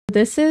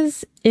This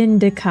is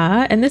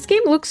Indika, and this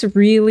game looks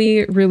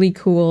really, really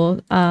cool.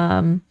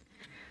 Let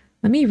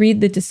me read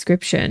the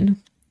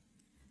description.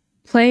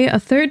 Play a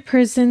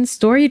third-person,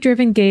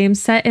 story-driven game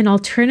set in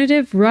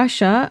alternative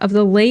Russia of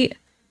the late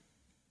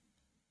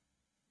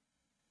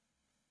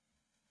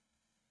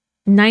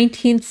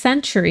 19th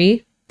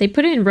century. They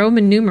put it in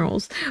Roman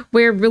numerals,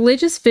 where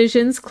religious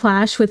visions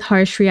clash with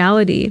harsh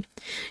reality.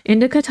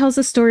 Indika tells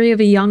the story of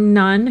a young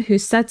nun who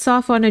sets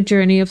off on a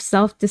journey of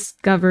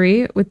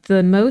self-discovery with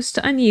the most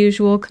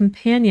unusual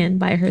companion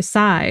by her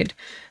side,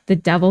 the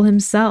devil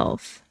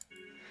himself.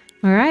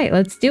 All right,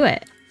 let's do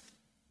it.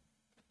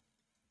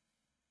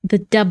 The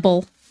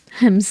devil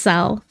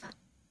himself.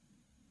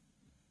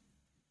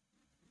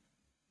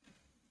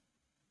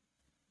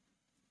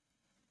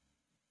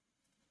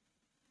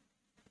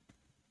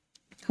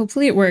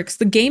 Hopefully it works.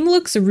 The game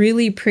looks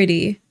really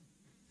pretty.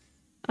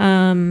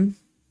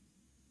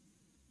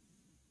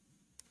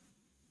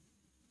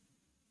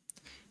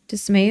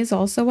 Dismay is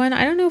also one.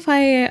 I don't know if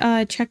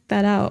I checked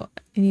that out.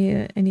 I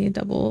need a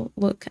double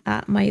look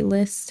at my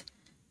list.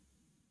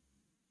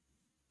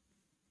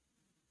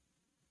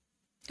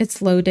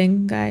 It's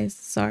loading, guys.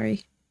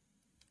 Sorry.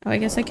 Oh, I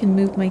guess I can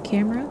move my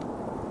camera.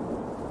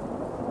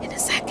 In a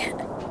second.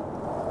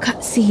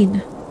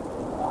 Cutscene.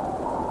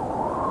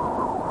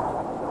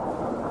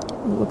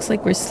 It looks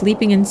like we're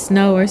sleeping in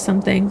snow or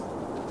something.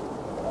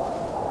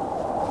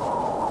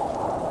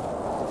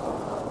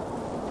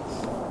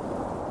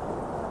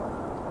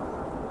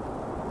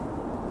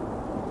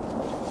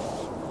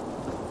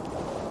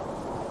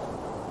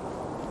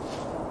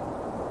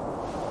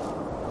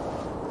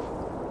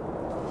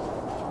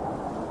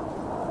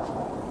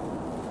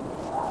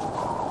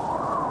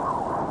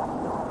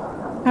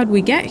 How'd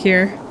we get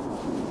here?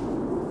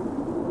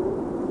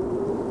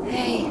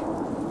 Hey.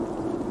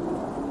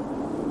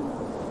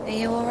 Are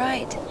you all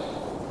right?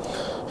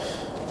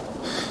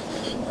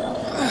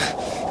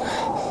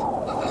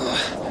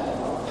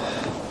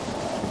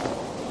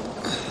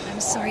 I'm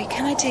sorry,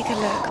 can I take a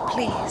look,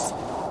 please?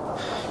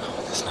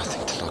 There's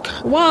nothing to look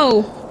at.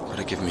 Whoa!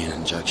 Gotta give me an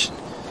injection.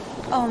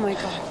 Oh my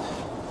god.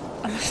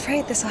 I'm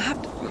afraid this'll have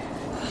to...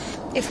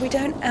 If we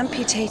don't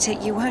amputate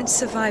it, you won't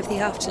survive the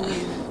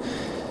afternoon.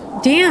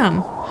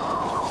 Damn!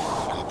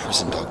 Our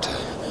prison doctor.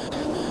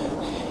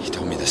 He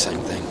told me the same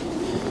thing.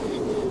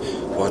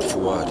 Word for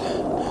word.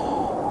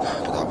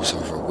 But that was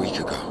over a week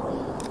ago.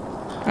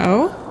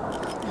 Oh?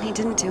 And he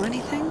didn't do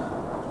anything?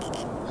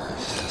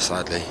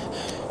 Sadly,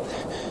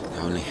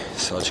 the only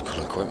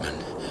surgical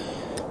equipment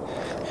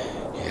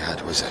he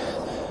had was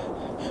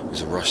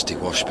a rusty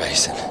wash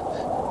basin.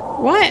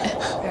 What?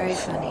 Very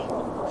funny.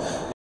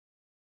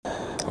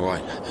 All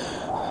right.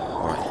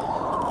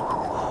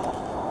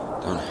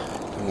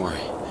 Don't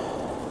worry.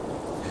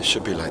 It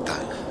should be like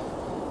that.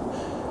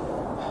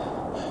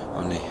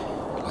 Only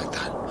like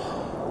that.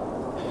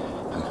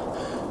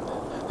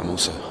 I'm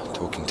also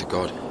talking to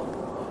God.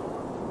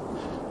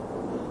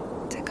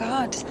 To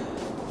God.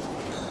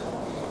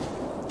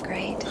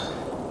 Great.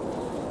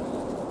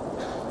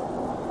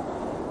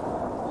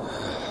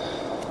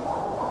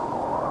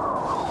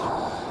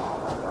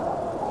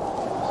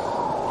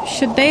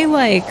 Should they,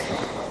 like,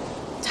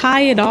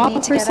 tie it off or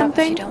Up if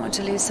something? you don't want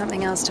to lose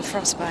something else to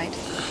frostbite.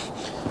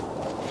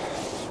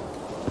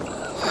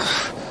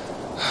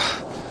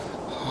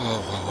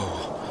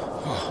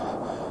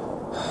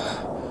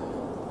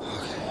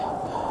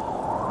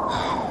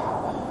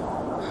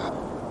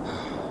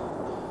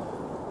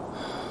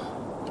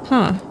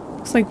 Huh.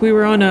 Looks like we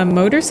were on a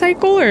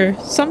motorcycle or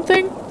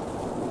something.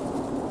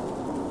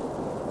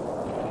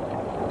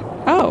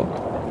 Oh.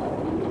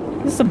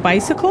 This is a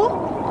bicycle?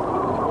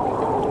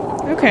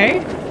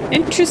 Okay.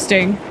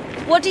 Interesting.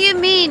 What do you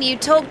mean you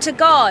talk to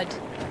God?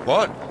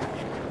 What?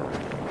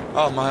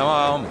 Oh, my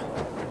arm.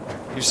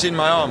 You've seen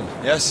my arm,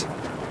 yes?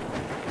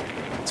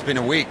 It's been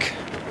a week.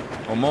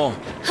 Or more.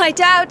 I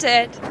doubt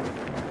it.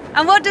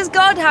 And what does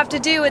God have to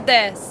do with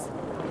this?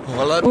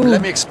 Well,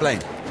 let me explain.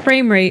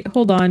 Frame rate.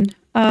 Hold on.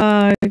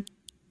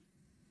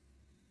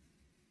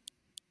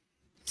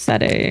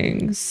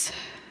 Settings.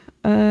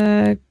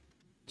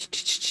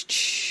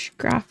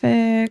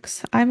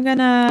 Graphics. I'm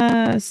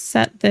gonna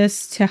set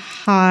this to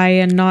high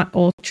and not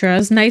ultra.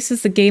 As nice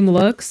as the game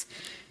looks,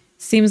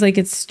 seems like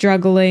it's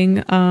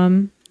struggling.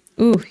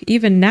 Ooh,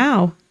 even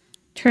now.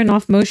 Turn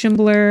off motion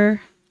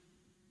blur.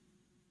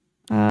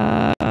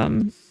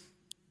 Everything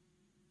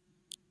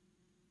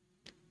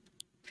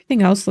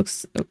else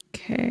looks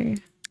okay.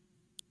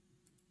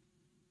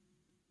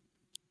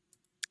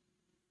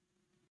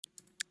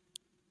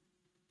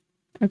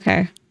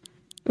 Okay.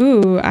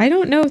 Ooh, I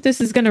don't know if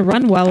this is gonna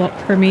run well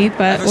for me,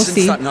 but we'll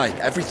see. Ever since that night,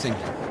 everything,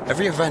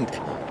 every event,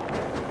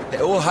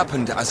 it all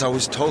happened as I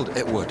was told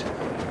it would.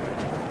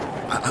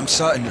 I'm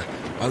certain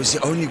I was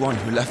the only one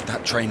who left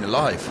that train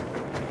alive.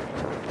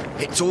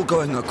 It's all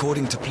going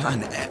according to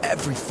plan.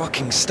 Every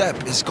fucking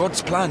step is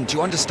God's plan, do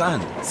you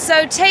understand?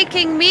 So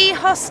taking me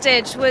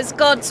hostage was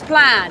God's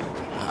plan?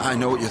 I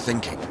know what you're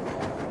thinking.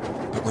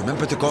 But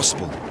remember the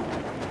gospel.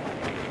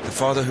 The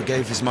father who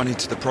gave his money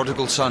to the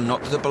prodigal son,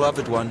 not to the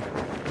beloved one.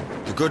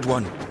 The good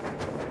one.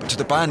 to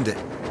the bandit.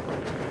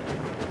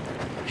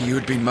 He who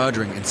had been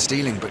murdering and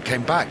stealing but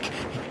came back.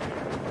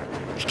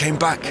 He came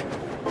back.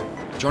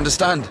 Do you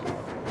understand?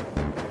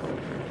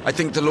 I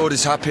think the Lord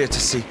is happier to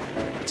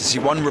see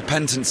one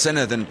repentant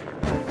sinner than,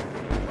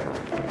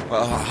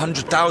 well,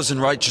 100,000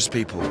 righteous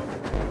people.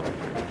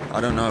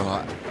 I don't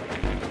know.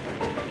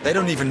 They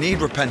don't even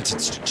need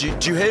repentance. Do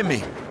you hear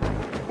me?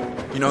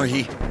 You know,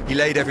 he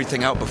laid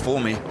everything out before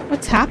me.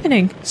 What's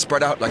happening?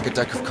 Spread out like a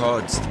deck of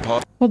cards.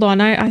 Hold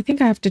on, I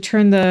think I have to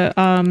turn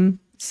the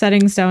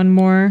settings down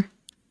more.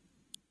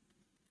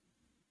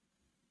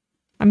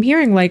 I'm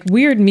hearing like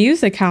weird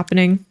music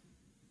happening.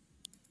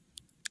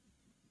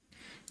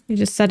 You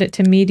just set it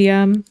to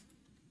medium.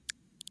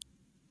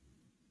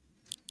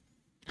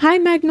 Hi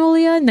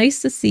Magnolia,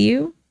 nice to see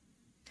you.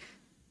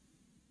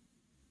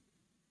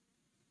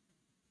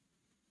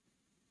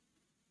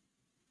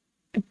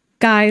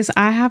 Guys,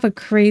 I have a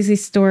crazy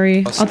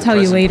story. I'll tell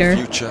you later.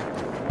 Future.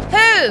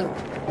 Who?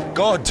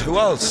 God, who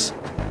else?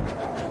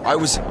 I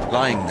was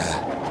lying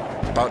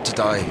there, about to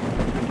die.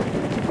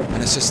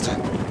 And a sister,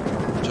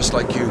 just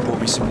like you, brought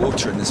me some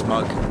water in this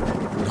mug.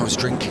 And I was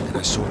drinking and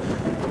I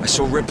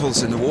saw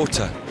ripples in the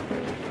water.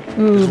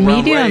 Ooh,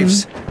 medium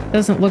waves.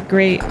 Doesn't look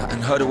great.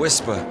 And heard a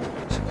whisper.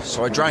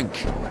 So I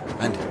drank.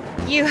 And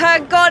You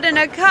heard God in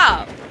a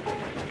cup?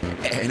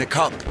 in a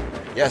cup,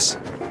 yes.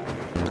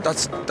 But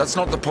that's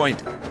not the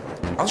point.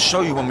 I'll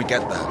show you when we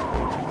get there.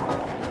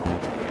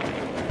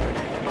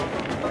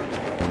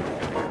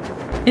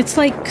 It's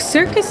like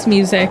circus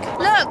music.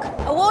 Look,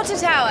 a water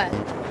tower.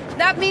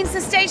 That means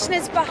the station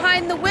is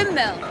behind the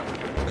windmill.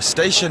 A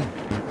station?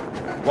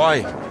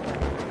 Why?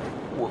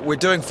 We're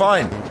doing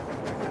fine.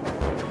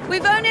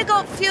 We've only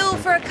got fuel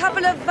for a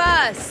couple of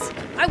versts.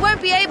 I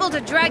won't be able to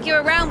drag you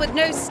around with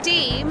no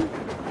steam.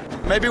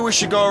 Maybe we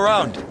should go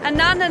around. A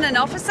nun and an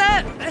officer?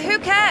 Who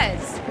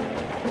cares?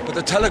 But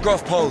the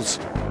telegraph poles.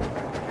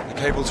 The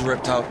cables are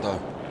ripped out,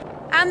 though.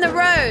 And the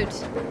road.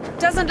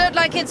 Doesn't look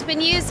like it's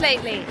been used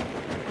lately.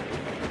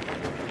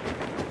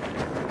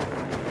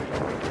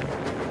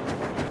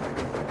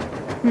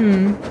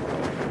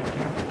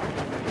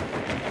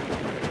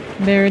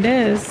 There it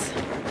is.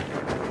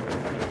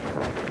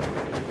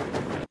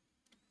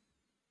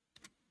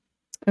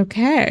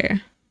 Okay.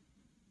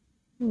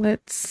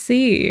 Let's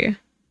see.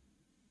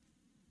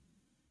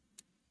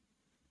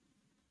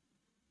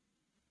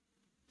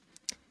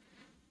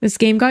 This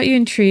game got you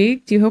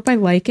intrigued. Do you hope I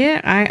like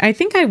it? I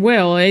think I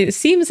will. It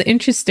seems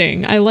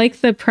interesting. I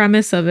like the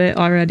premise of it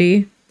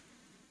already.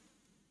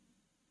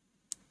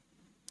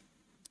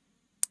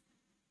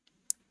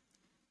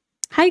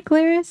 Hi,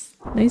 Clarice.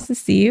 Nice to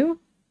see you.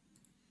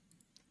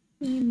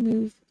 Let me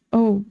move.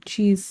 Oh,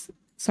 jeez.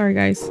 Sorry,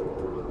 guys.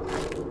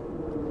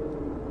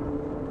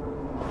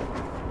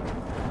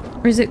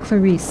 Or is it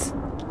Clarice?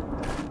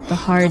 The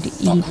hard The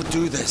E. fuck would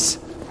do this?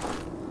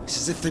 It's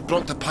as if they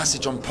blocked the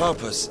passage on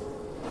purpose.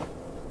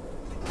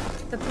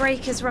 The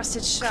brake is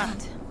rusted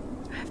shut.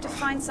 I have to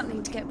find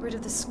something to get rid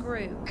of the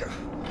screw.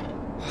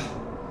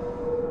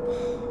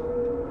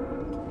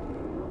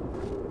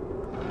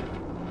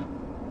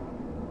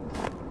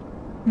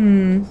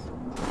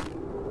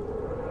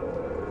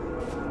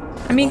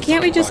 I mean,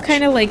 can't we just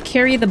kind of like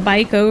carry the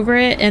bike over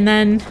it and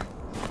then,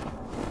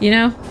 you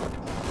know,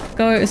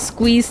 go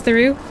squeeze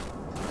through?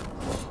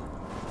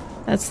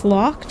 That's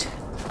locked.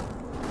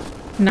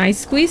 Can I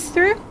squeeze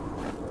through?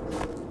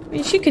 I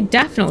mean, she could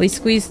definitely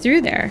squeeze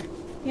through there.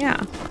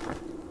 Yeah.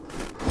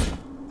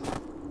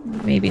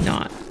 Maybe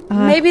not.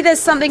 Maybe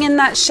there's something in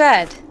that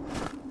shed.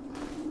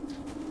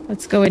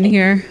 Let's go in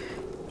here.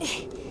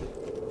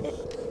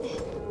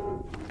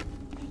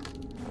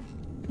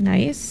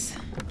 Nice.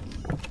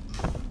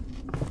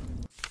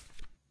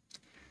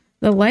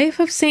 The life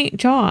of St.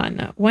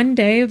 John. One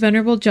day,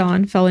 Venerable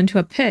John fell into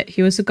a pit.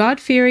 He was a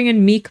God-fearing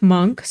and meek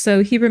monk,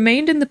 so he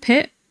remained in the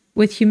pit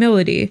with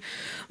humility.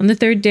 On the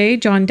third day,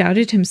 John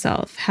doubted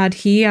himself. Had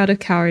he, out of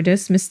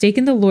cowardice,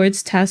 mistaken the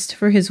Lord's test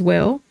for his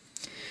will?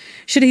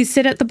 Should he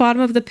sit at the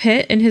bottom of the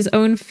pit in his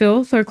own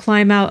filth or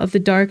climb out of the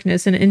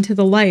darkness and into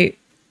the light?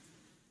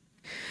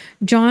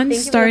 John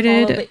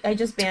started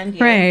to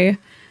pray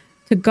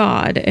to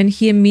God, and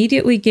he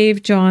immediately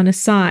gave John a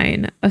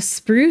sign. A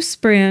spruce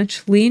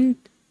branch leaned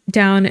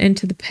down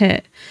into the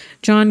pit.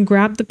 John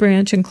grabbed the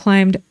branch and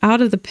climbed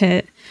out of the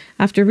pit.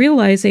 After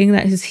realizing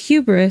that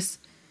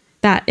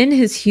in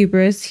his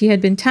hubris he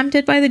had been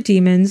tempted by the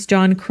demons,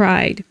 John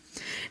cried.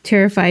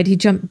 Terrified, he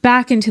jumped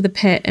back into the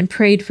pit and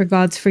prayed for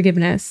God's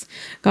forgiveness.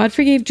 God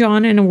forgave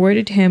John and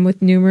awarded him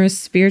with numerous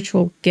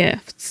spiritual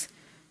gifts.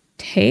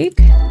 Take?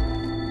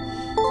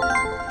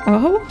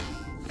 Oh?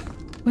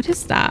 What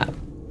is that?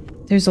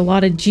 There's a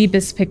lot of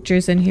Jeebus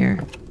pictures in here.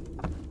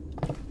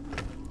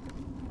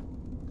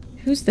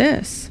 Who's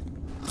this?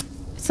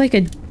 It's like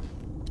a...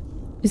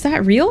 Is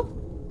that real?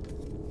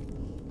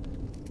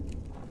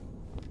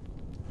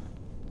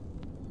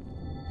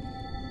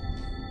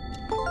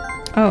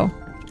 Oh.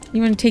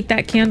 You want to take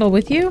that candle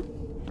with you?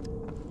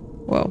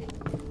 Whoa.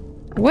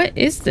 What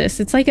is this?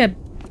 It's like a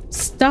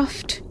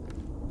stuffed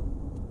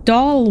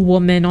doll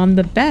woman on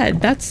the bed.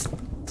 That's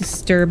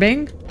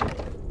disturbing.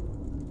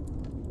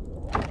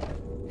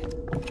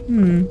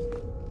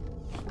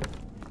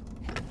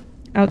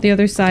 Out the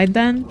other side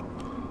then?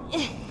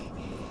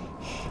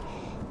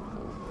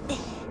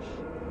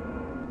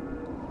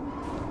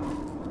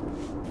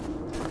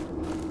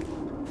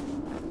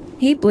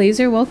 Hey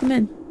Blazer, welcome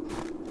in.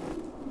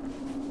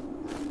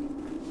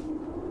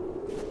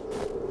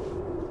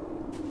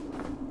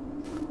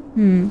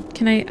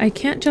 Can I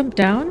can't jump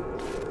down?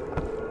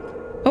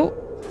 Oh,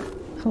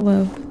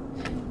 hello.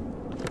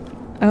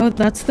 Oh,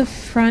 that's the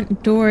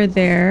front door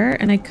there,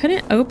 and I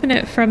couldn't open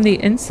it from the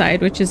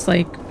inside, which is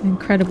like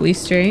incredibly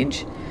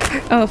strange.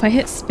 Oh, if I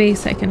hit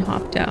space, I can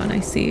hop down. I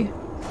see.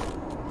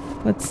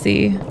 Let's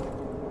see.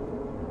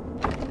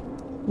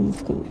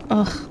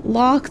 Ugh,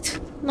 locked.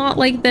 Not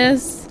like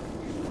this.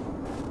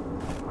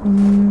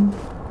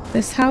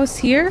 This house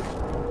here?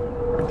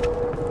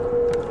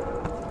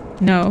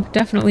 No,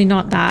 definitely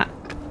not that.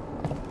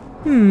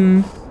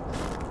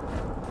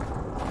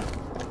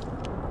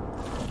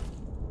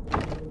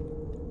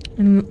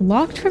 I'm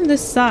locked from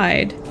this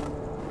side.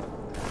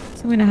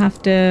 So I'm gonna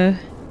have to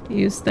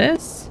use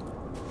this.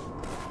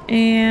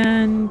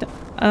 And,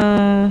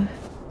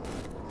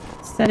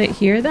 set it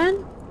here then?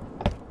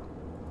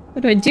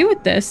 What do I do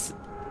with this?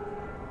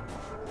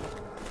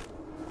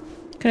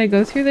 Can I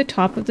go through the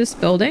top of this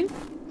building?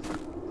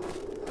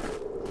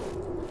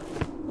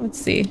 Let's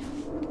see.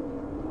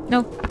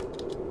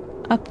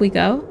 Nope. Up we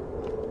go.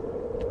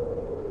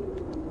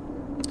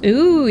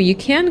 Ooh, you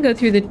can go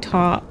through the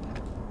top.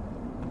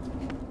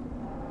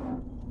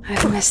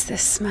 I miss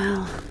this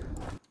smell.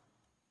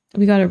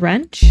 We got a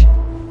wrench.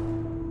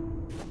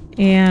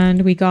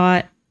 And we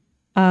got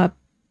a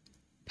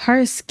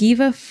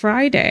Paraskiva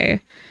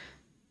Friday.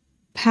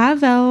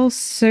 Pavel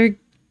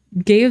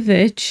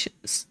Sergeyevich,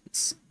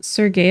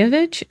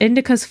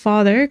 Indika's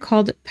father,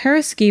 called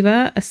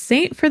Paraskiva a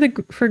saint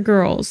for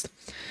girls.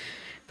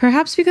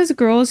 Perhaps because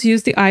girls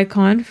use the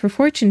icon for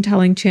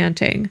fortune-telling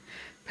chanting.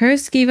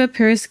 Paraskiva,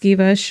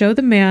 Paraskiva, show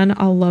the man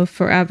I'll love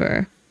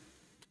forever.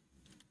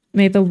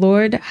 May the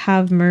Lord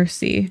have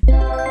mercy.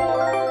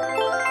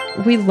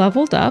 We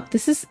leveled up.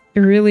 This is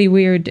really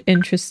weird,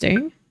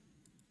 interesting.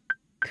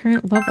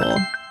 Current level.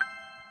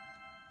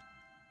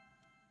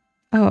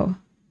 Oh.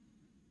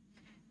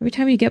 Every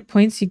time you get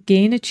points, you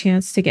gain a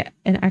chance to get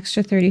an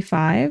extra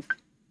 35.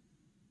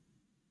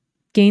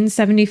 Gain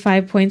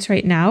 75 points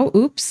right now.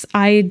 Oops.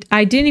 I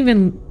didn't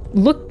even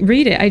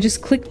read it. I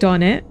just clicked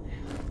on it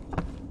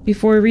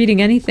before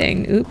reading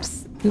anything.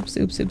 Oops. Oops,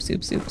 oops, oops,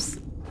 oops, oops.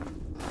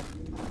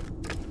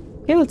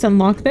 Okay, let's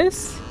unlock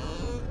this.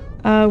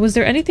 Was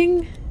there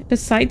anything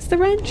besides the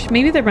wrench?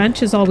 Maybe the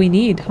wrench is all we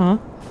need, huh?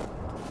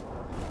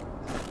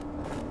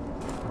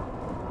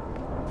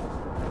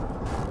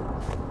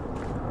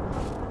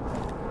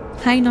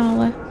 Hi,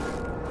 Nala.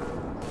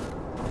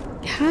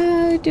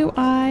 How do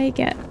I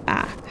get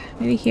back?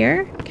 Maybe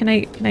here? Can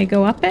I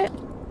go up it?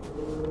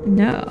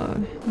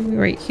 No. Maybe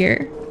right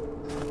here.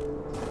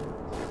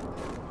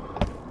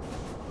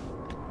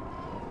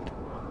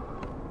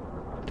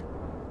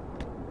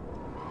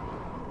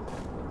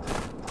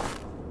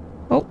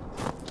 Oh.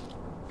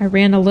 I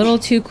ran a little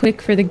too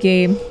quick for the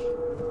game.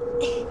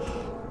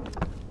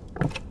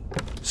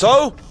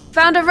 So?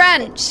 Found a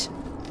wrench.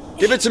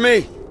 Give it to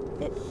me.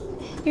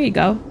 Here you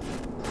go.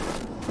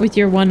 With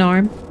your one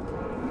arm.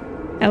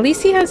 At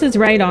least he has his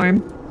right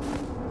arm.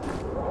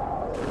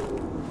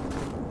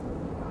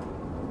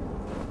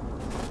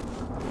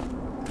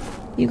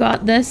 You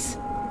got this.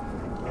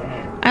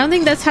 I don't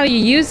think that's how you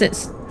use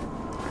it.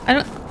 I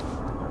don't...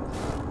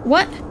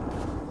 What?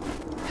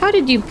 How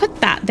did you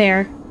put that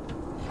there?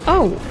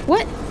 Oh,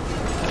 what?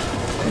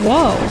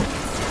 Whoa.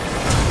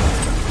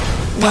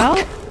 Well?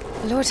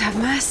 Lord have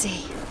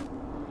mercy.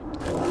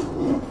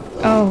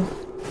 Oh.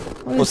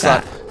 What's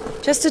that?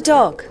 Just a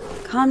dog.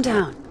 Calm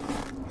down.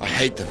 I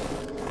hate them.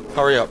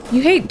 Hurry up.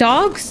 You hate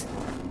dogs?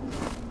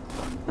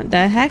 What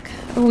the heck?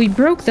 Oh, we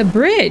broke the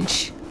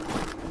bridge.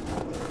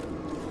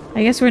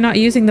 I guess we're not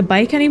using the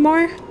bike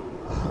anymore?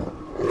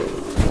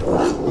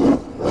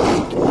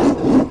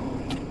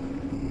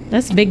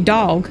 That's a big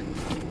dog.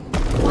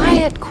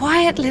 Quiet,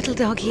 quiet, little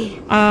doggy.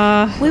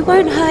 We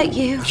won't hurt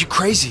you. Are you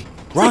crazy?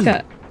 Run!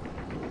 I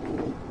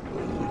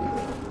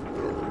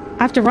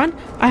have to run?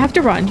 I have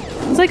to run.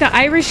 It's like an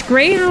Irish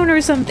Greyhound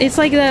or something. It's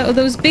like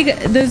those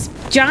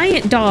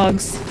giant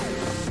dogs.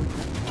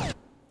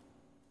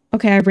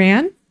 Okay, I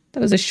ran.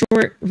 That was a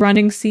short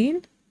running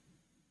scene.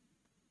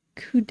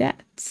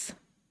 Coudettes.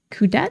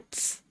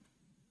 Coudettes?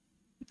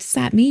 What does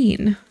that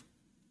mean?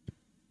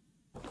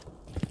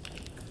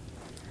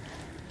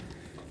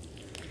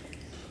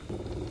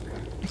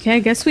 Okay, I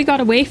guess we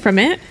got away from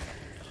it.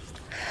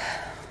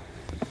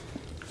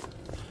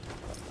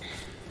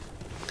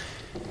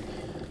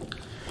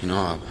 You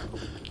know,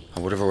 I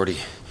would have already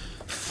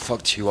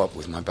fucked you up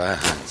with my bare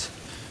hands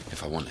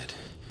if I wanted.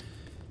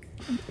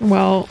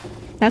 Well,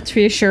 that's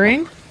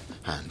reassuring.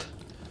 And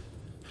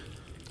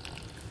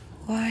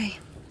Why?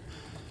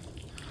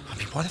 I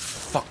mean, why the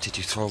fuck did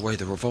you throw away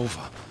the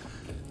revolver?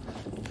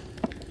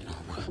 You know,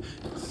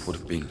 it would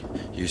have been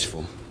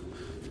useful.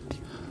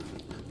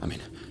 I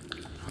mean,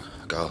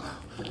 a girl.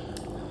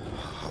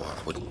 Oh,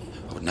 I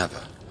would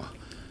never.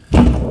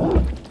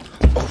 Oh,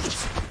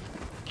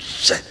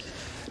 shit.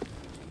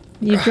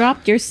 You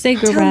dropped your Tell me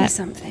cigarette.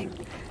 something.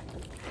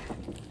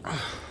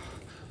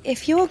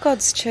 If you're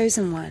God's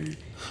chosen one,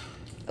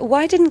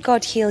 why didn't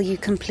God heal you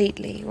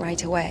completely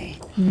right away?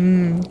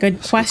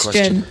 Good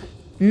question.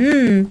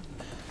 Here's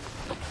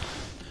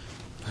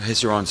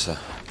your answer.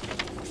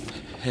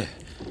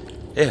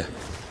 Here.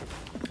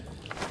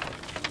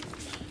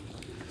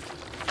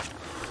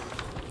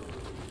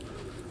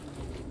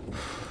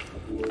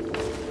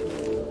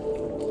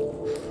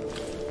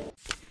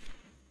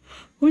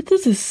 What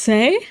does this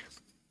say?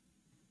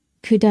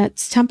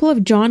 Cadets, Temple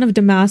of John of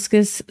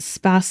Damascus,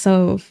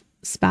 Spasov.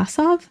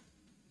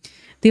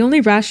 The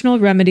only rational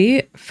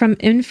remedy from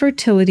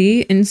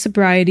infertility,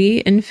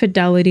 insobriety,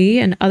 infidelity,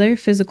 and other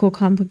physical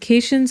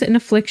complications and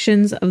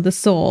afflictions of the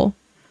soul.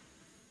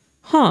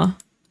 Huh.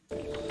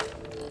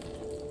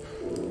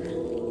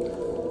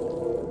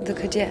 The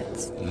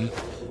cadets.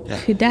 Yeah,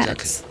 Cadets.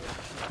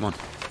 exactly. Come on.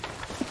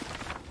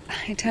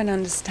 I don't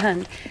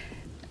understand.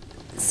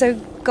 So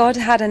God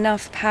had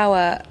enough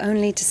power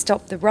only to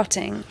stop the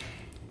rotting,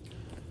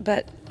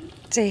 but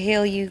to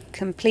heal you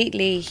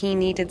completely, he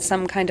needed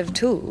some kind of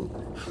tool.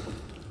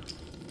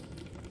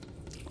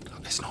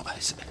 Look, it's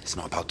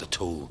not about the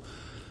tool.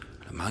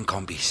 A man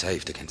can't be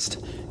saved against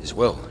his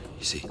will,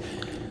 you see.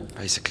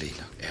 Basically,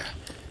 look,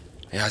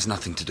 it has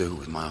nothing to do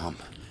with my arm.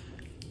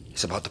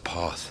 It's about the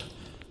path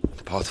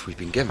we've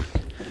been given,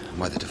 and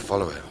whether to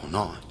follow it or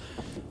not.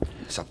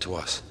 It's up to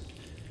us.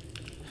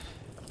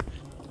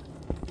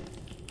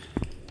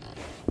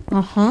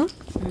 Uh-huh.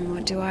 And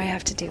what do I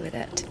have to do with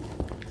it?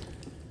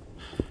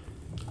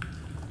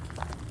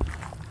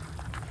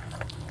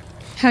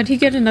 How'd he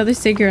get another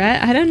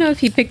cigarette? I don't know if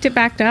he picked it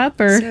back up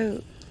or...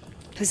 So,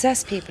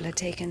 possessed people are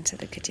taken to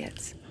the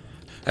cadets.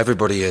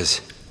 Everybody is.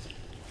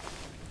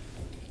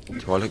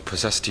 Do I look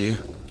possessed to you?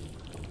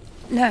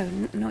 No,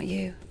 not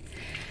you.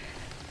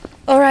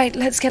 All right,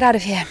 let's get out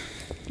of here.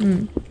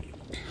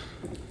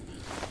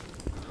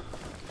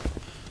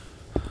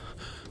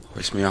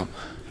 Hoist me up.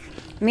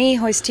 Me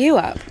hoist you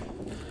up?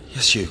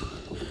 Yes, you.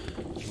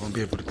 You won't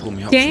be able to pull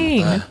me up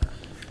Dang. from there.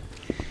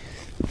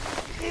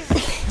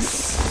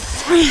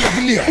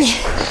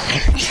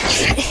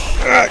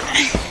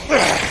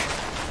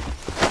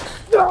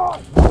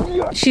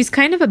 She's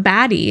kind of a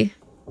baddie.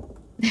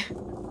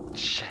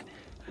 Shit.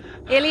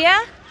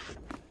 Ilya?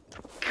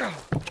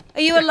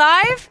 Are you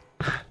alive?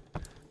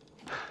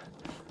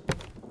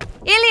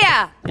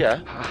 Ilya!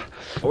 Yeah.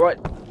 All right.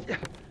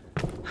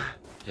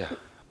 Yeah.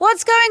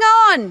 What's going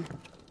on?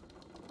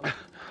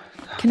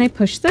 Can I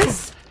push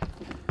this?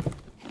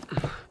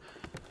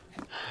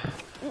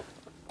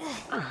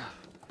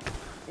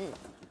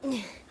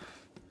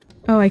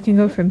 Oh, I can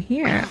go from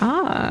here.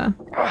 Ah.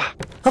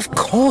 Of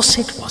course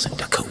it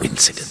wasn't a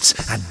coincidence,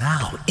 and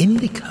now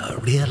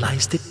Indika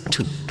realized it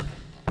too.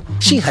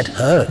 She had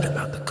heard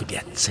about the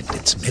Kudets and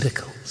its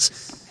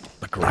miracles,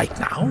 but right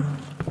now,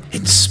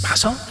 in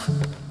Spasov,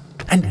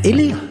 and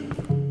Ilya,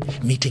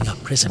 meeting a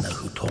prisoner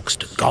who talks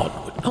to God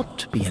would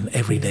not be an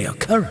everyday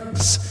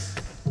occurrence.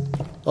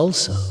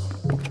 Also,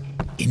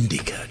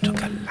 Indika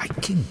took a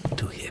liking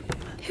to him.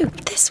 Who,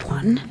 this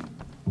one?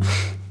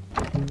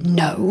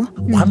 No.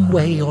 One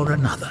way or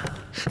another,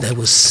 there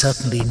was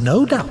certainly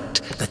no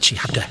doubt that she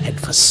had to head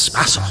for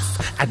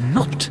Spasov and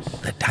not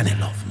the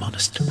Danilov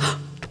monastery.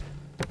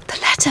 The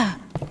letter.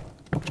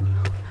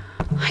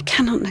 I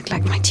cannot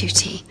neglect my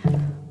duty.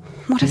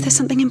 What if there's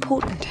something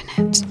important in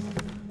it?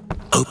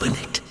 Open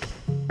it.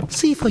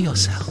 See for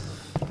yourself.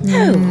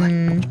 No.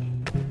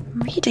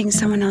 Reading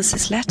someone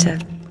else's letter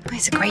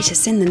is a greater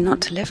sin than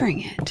not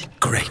delivering it.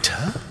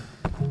 Greater?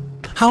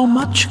 How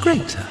much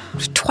greater?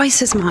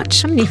 Twice as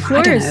much. How many I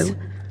don't floors? know.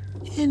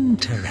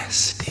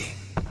 Interesting.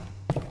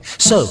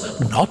 So,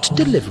 not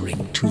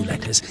delivering 2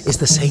 letters is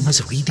the same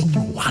as reading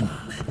 1.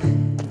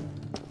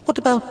 What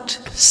about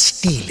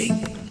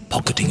stealing?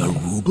 Pocketing a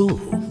ruble,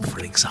 for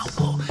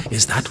example.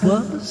 Is that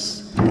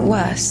worse?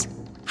 Worse.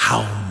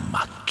 How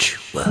much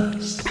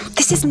worse?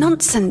 This is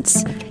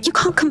nonsense. You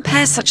can't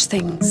compare such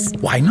things.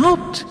 Why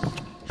not?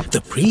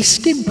 The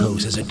priest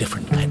imposes a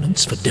different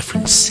penance for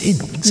different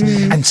sins,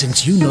 and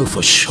since you know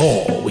for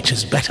sure which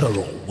is better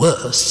or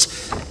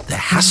worse, there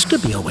has to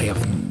be a way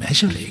of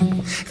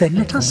measuring. Then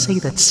let us say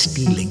that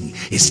stealing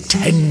is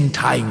 10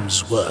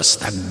 times worse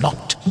than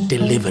not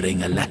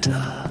delivering a letter.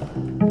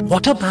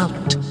 What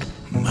about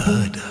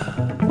murder?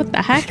 What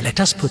the heck? Let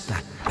us put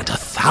that at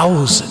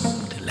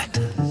 1,000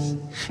 letters.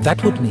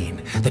 That would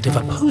mean that if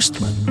a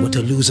postman were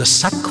to lose a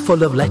sack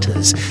full of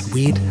letters,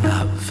 we'd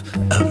have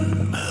a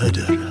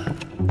murderer.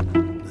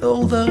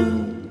 Although,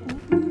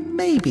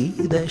 maybe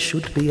there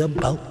should be a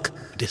bulk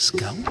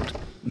discount.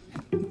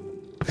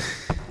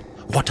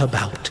 What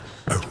about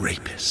a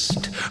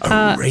rapist?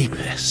 A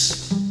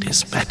rapist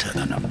is better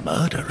than a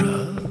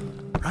murderer,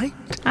 right?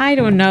 I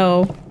don't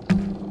know.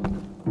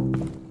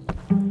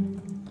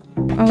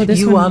 Oh, this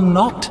You one. are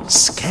not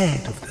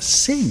scared of the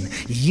sin.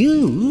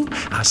 You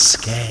are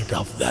scared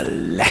of the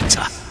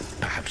letter.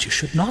 Perhaps you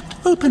should not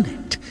open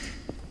it.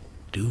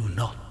 Do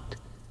not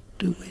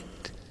do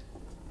it.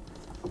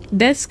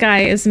 This guy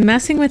is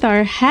messing with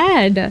our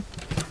head.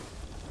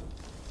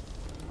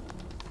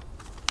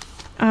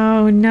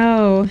 Oh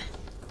no.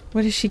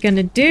 What is she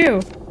gonna do?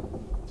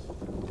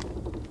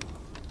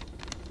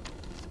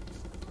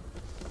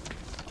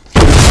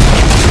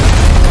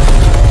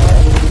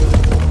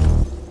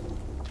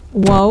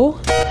 Whoa.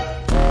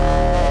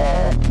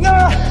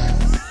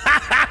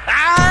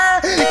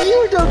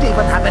 You don't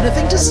even have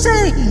anything to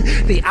say.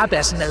 The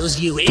abbess knows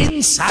you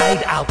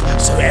inside out,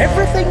 so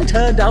everything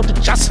turned out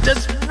just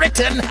as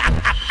written.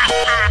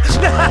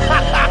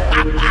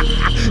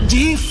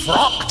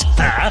 Defrocked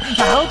her?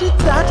 How did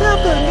that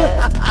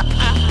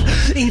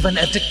happen? Even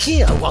if the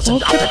Kia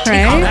wasn't up to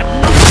take on that.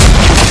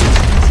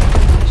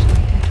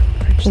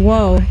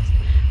 Whoa.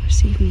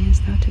 Receive me as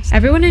thou didst.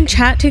 Everyone in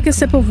chat take a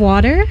sip of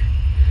water.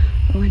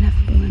 O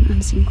ineffable and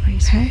unseen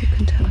grace, Okay. who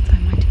can tell of thy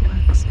mighty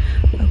works?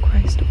 O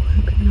Christ, or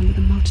who can number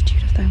the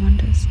multitude of thy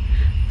wonders?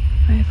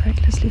 I have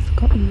recklessly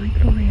forgotten thy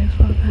glory, O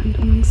Father, and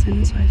among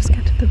sinners I have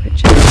scattered the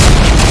riches. A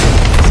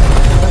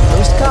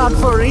postcard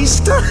for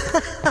Easter,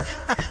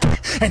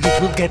 and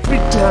it will get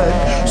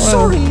returned.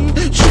 Sorry. I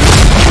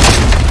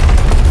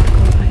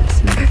have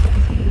sinned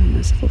before thee, O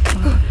merciful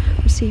Father.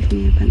 Receive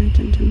me, a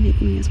penitent, and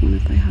make me as one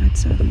of thy hired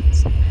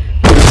servants.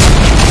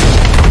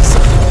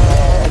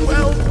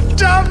 Well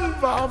done,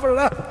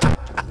 Barbara.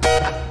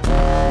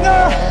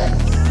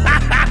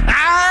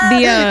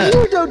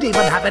 You don't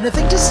even have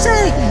anything to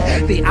say.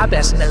 The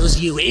abbess knows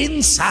you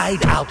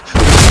inside out.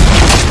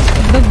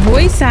 The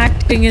voice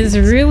acting is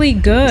really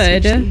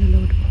good.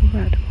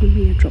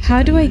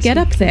 How do I get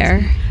up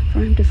there? For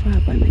I am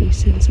defiled by many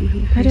sins, and who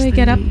How do I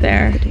get up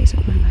there? The days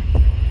of my life.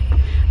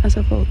 As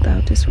of old,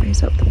 thou didst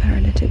raise up the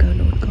paralytic, O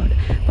Lord God,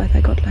 by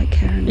thy godlike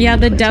care. And Yeah,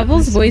 the raise up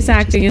devil's my voice soul,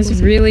 which acting is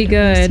poisoned really with my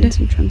good. sins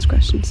and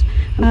transgressions,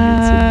 and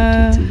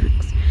my deeds and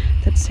acts,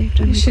 that saved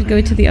I should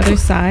go to the other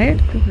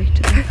side. Glory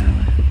to thy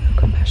power, O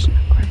compassionate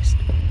Christ.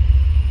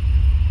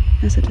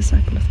 As a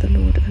disciple of the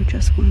Lord, O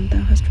just one,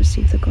 thou hast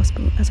received the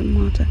gospel as a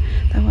martyr.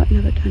 Thou art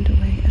never turned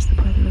away as the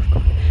brother of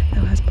God.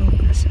 Thou hast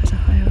boldness as a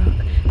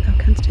hierarch. Thou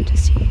canst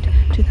intercede.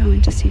 Do thou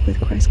intercede with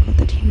Christ God,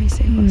 that he may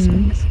save our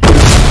souls.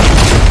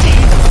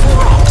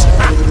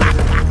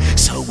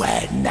 So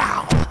where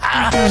now?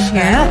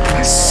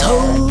 Yeah. So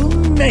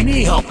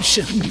many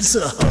options.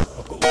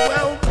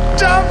 Well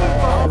done,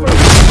 Barbara.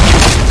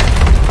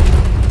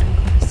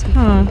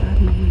 Huh.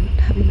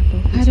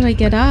 How do I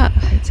get up?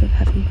 Heights of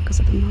heaven because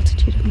of the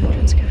multitude of my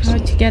transgressions. How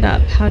to get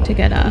up? How to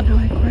get up? And now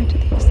I cry to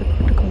thee as the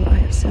prodigal, I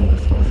have sinned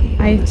before thee.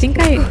 I think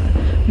I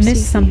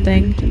missed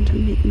something.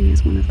 And make me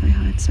as one of thy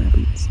hired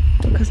servants.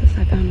 Because of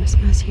thy boundless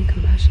mercy and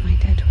compassion, I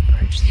dare to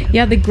approach thee.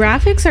 Yeah, the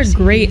graphics are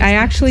great. I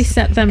actually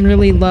set them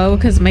really low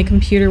because my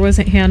computer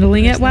wasn't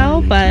handling it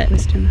well, but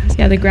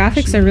yeah, the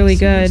graphics are really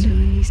good.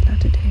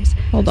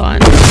 Hold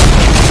on.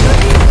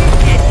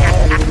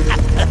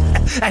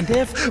 And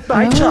if,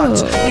 by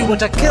chance, you were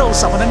to kill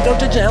someone and go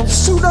to jail,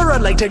 sooner or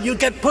later you'd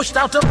get pushed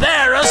out of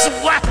there as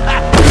well.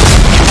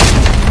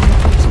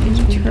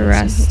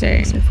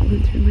 Interesting. I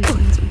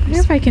wonder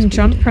if I can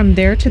jump from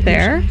there to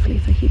there.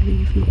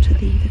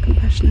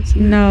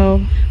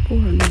 No.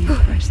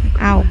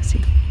 Ow.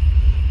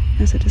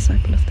 As a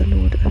disciple of the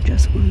Lord, O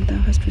just one, thou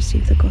hast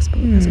received the gospel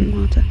as a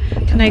martyr.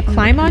 Can I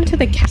climb onto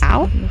the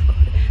cow?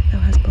 Thou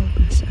hast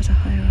boldness as a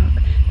hierarch.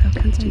 Thou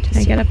canst intercede.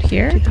 Can I get up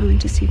here? Do thou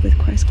intercede with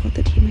Christ God,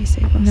 that he may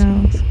save our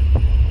souls.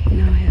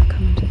 Now I have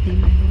come unto thee,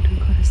 my Lord and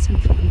God, as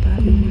sinful and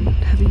burdened, not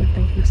having the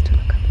boldness to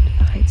look up into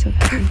the heights of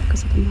heaven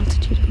because of the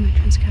multitude of my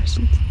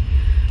transgressions.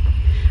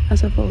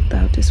 As of old,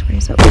 thou didst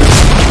raise up.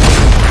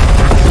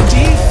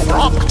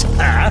 Defrocked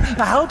her?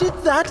 How did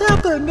that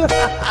happen?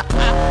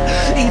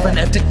 Even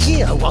if the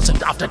Kia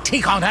wasn't after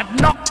Tikon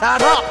had knocked her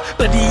up,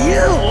 but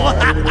you!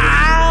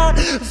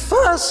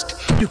 First,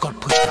 you got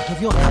pushed out of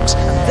your house,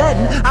 and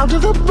then out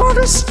of the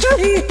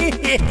monastery!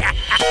 I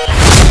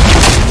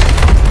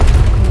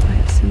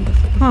have sinned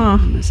before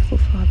thee, merciful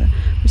Father.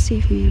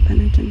 Receive me, a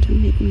penitent,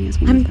 and make me as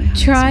one of thy hired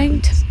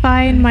trying to servants.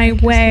 find my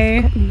way.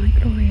 I have forgotten thy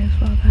glory, O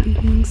Father, and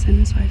among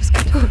sinners I have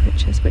scattered the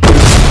riches which...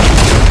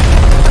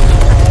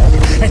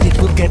 And it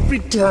will get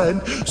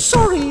returned.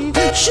 Sorry,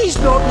 she's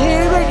not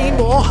here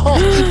anymore.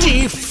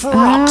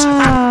 Defrocked.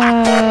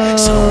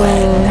 So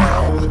where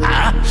now?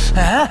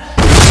 Huh?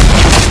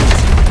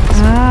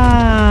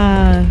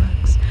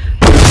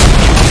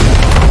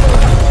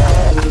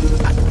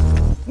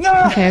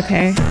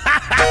 Okay.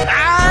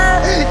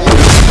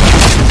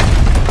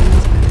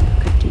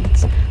 Good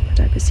deeds, but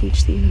I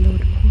beseech thee, O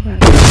Lord, pour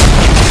out.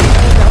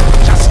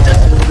 Just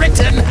as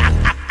written.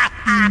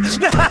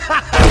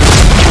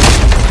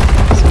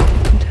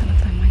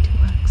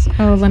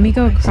 Oh, let me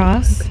go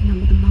across.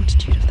 Number the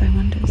multitude of thy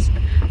wonders.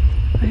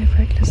 I have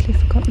recklessly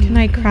forgotten. Can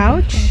I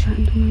crouch?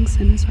 And among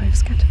sinners I have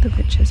scattered the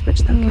riches which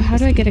thou how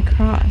do I get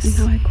across? And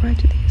now I cry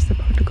to thee as the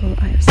prodigal,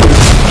 I have sinned.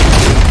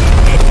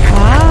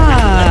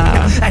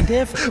 And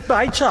if,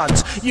 by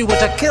chance, you were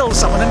to kill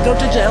someone and go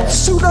to jail,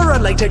 sooner or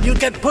later you'd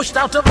get pushed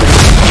out of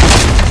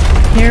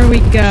there. Here we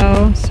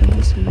go.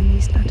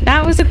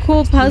 That was a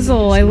cool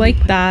puzzle. I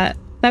like that.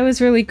 That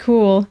was really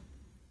cool.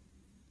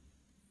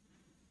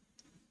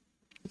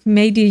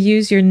 Made you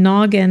use your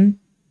noggin.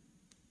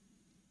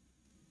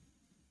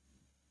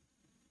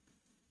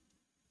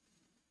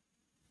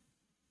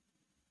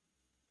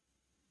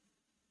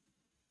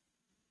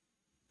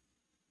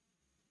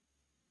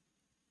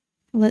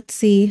 Let's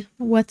see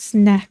what's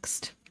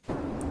next.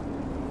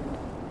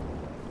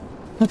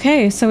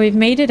 Okay, so we've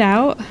made it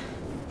out.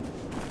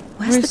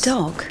 Where's the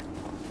dog?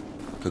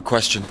 Good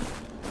question.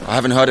 I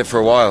haven't heard it for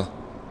a while.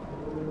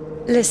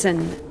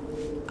 Listen,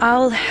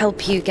 I'll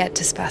help you get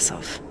to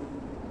Spasov.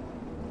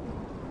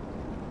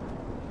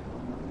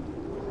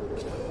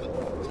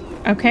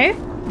 Okay,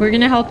 we're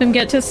gonna help him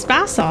get to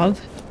Spasov.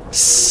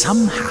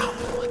 Somehow,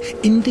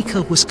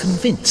 Indika was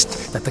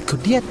convinced that the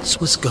Kudets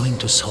was going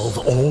to solve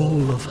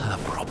all of her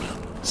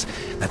problems,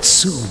 that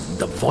soon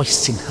the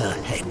voice in her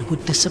head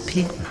would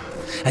disappear,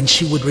 and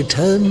she would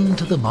return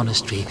to the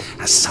monastery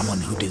as someone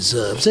who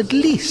deserves at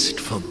least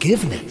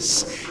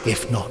forgiveness,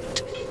 if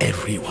not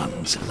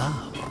everyone's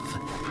love.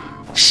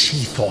 She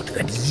thought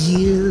that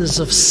years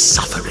of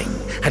suffering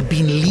had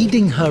been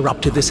leading her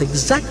up to this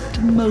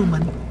exact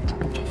moment.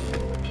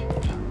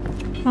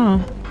 Huh.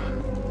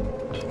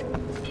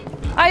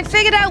 I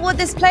figured out what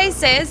this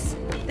place is.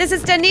 This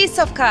is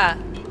Denisovka,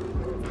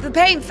 the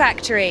paint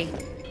factory.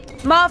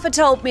 Martha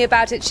told me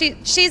about it.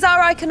 She's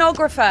our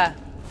iconographer.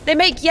 They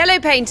make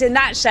yellow paint in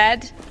that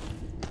shed.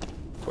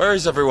 Where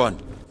is everyone?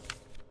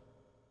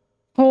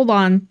 Hold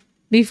on.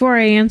 Before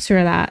I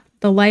answer that,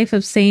 the life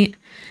of Saint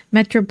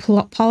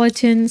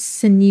Metropolitan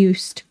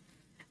Sinused.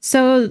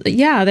 So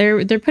yeah,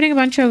 they're putting a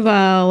bunch of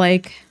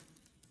like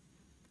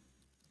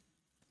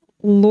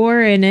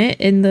lore in it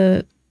in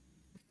the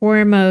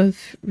form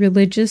of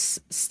religious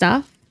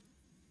stuff.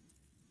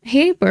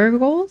 Hey,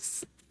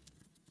 Burgles.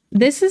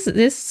 This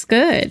is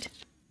good.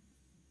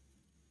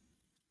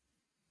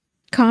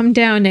 Calm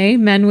down, eh?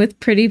 Men with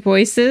pretty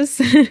voices.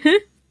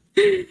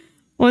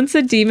 Once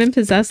a demon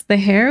possessed the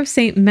hair of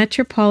Saint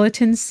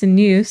Metropolitan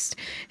Sinused,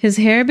 his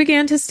hair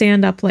began to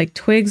stand up like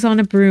twigs on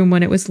a broom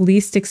when it was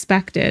least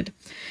expected.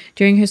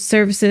 During his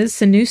services,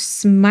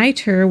 Sinust's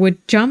mitre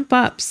would jump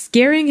up,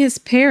 scaring his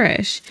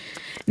parish.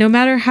 No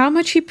matter how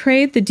much he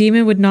prayed, the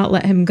demon would not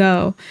let him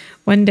go.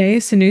 One day,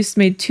 Sinust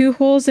made 2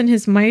 holes in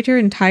his mitre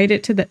and tied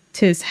it to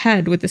his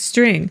head with a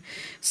string,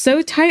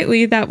 so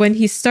tightly that when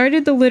he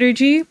started the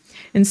liturgy,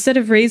 instead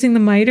of raising the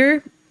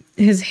mitre,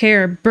 his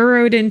hair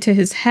burrowed into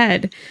his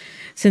head.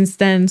 Since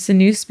then,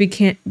 Sinust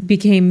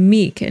became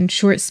meek and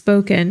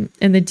short-spoken,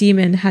 and the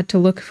demon had to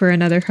look for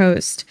another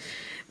host.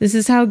 This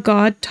is how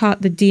God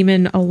taught the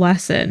demon a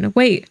lesson.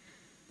 Wait,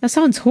 that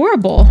sounds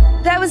horrible.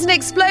 There was an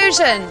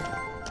explosion.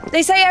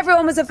 They say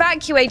everyone was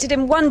evacuated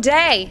in one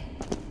day.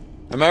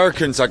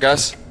 Americans, I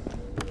guess.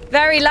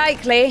 Very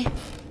likely.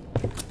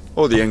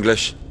 Or the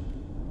English.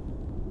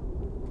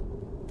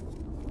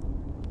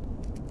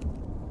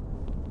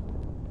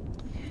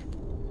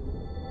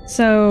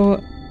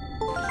 So,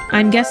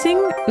 I'm guessing...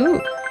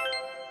 Ooh.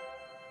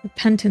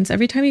 Repentance.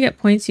 Every time you get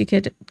points, you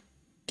could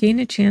gain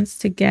a chance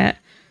to get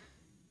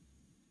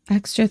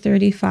extra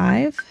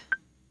 35.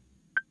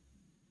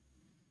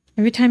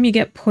 Every time you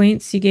get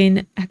points, you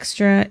gain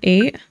extra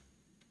 8.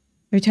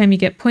 Every time you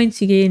get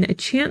points, you gain a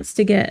chance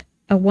to get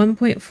a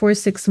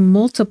 1.46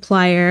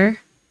 multiplier.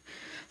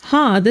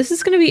 Huh, this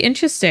is going to be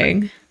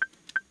interesting.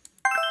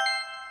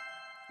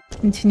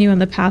 Continue on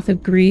the path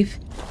of grief.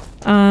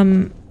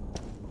 I'm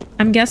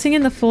guessing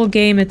in the full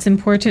game, it's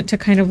important to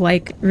kind of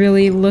like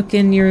really look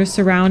in your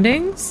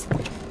surroundings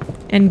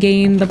and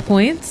gain the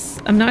points.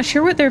 I'm not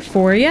sure what they're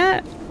for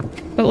yet,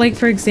 but like,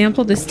 for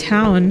example, this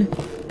town,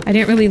 I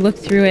didn't really look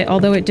through it,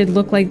 although it did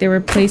look like there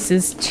were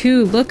places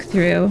to look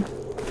through.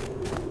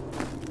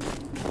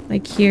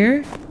 Like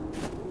here.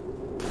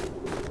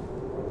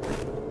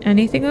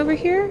 Anything over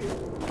here?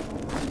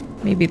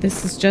 Maybe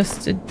this is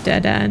just a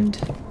dead end.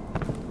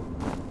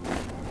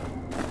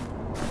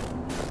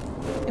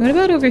 What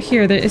about over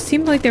here? It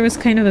seemed like there was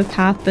kind of a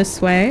path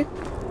this way.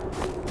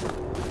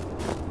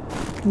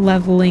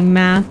 Leveling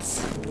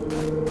maths.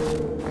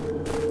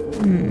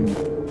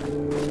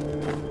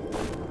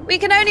 We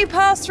can only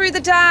pass through the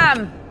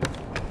dam.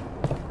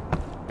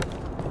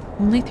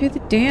 Only through the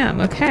dam,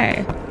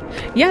 okay.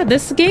 Yeah,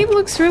 this game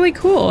looks really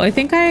cool. I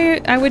think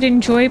I would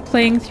enjoy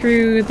playing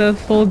through the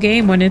full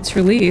game when it's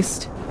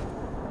released.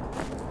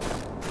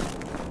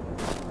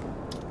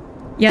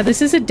 Yeah,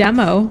 this is a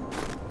demo.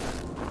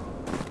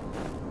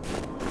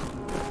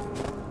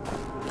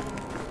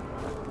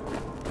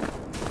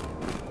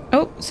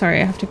 Oh,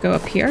 sorry, I have to go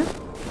up here.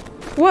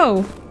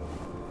 Whoa!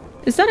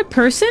 Is that a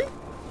person?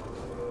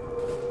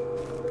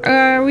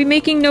 Are we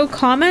making no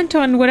comment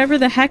on whatever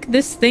the heck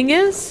this thing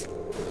is?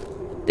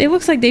 It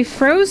looks like they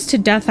froze to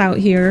death out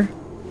here.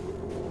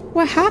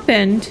 What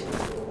happened?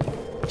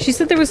 She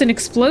said there was an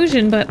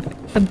explosion, but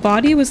the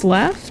body was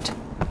left?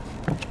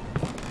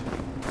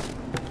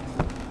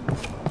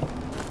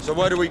 So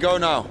where do we go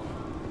now?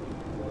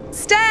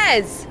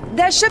 Stairs!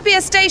 There should be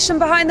a station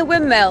behind the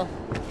windmill.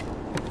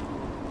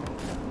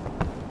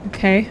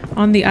 Okay,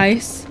 on the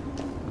ice.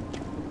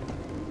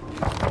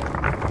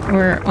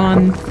 Or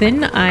on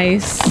thin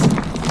ice.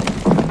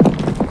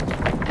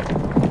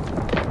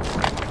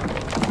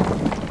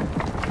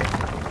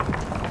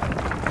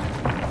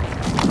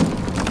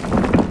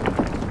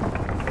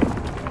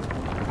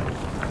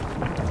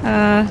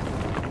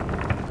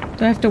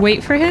 Do I have to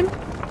wait for him?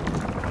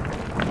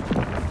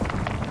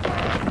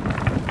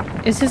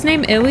 Is his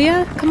name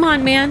Ilya? Come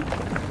on, man.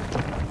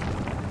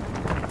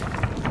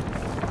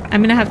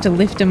 I'm gonna have to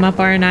lift him up,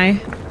 aren't I?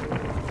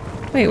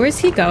 Wait, where's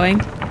he going?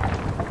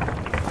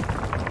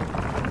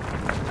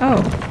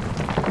 Oh.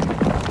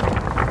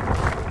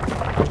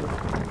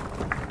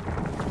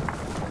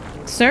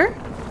 Sir?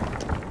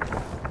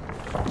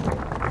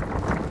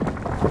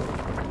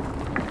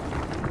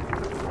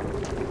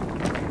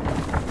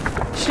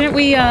 Shouldn't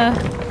we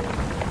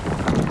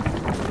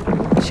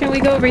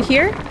go over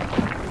here?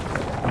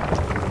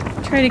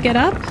 Try to get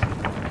up?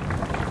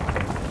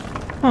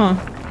 Huh.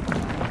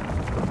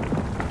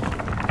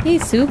 Hey,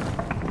 Soup.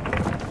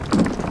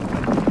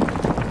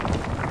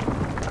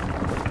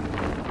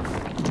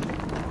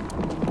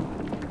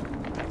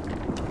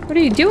 What are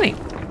you doing?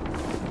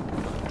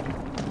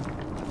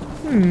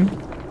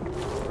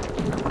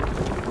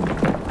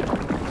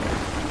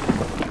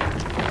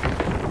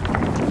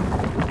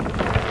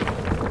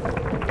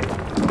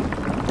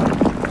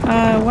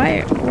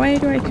 Why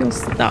do I feel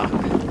stuck?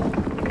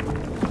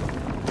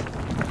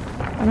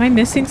 Am I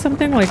missing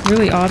something, like,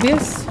 really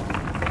obvious?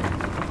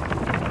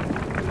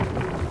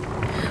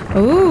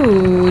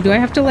 Oh, do I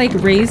have to, like,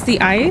 raise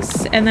the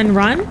ice and then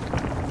run?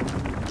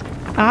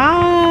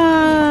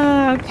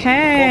 Ah,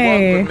 okay.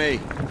 Won't work with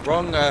me.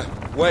 Wrong,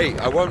 wait,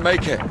 I won't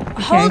make it.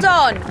 Okay. Hold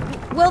on.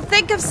 We'll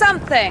think of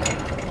something.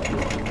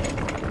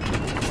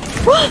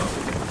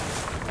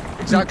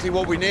 Exactly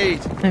what we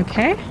need.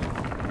 Okay.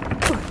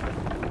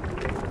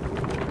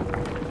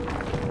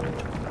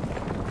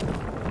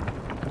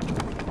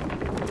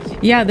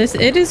 Yeah,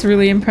 it is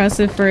really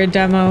impressive for a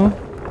demo.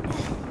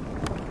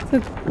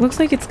 Looks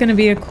like it's gonna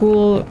be a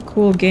cool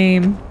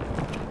game.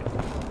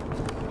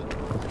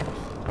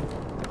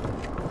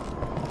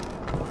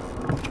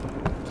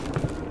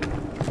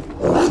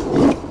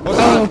 What's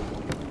that?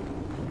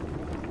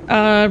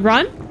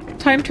 Run?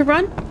 Time to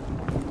run?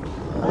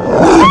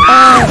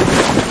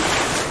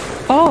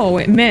 Oh,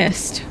 it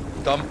missed.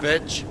 Dumb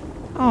bitch.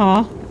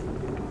 Aw.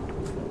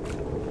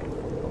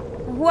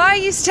 Why are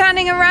you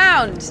standing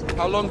around?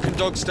 How long can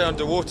dogs stay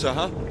underwater,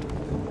 huh?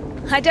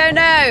 I don't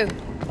know.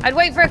 I'd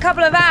wait for a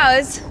couple of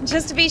hours,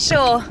 just to be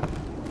sure.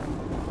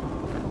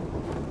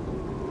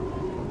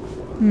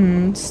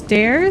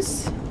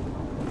 Stairs?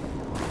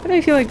 Why do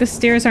I feel like the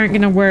stairs aren't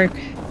gonna work?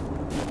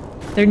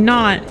 They're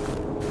not.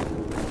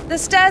 The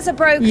stairs are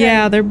broken.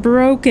 Yeah, they're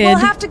broken. We'll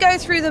have to go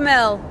through the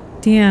mill.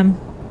 Damn.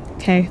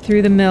 Okay,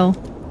 through the mill.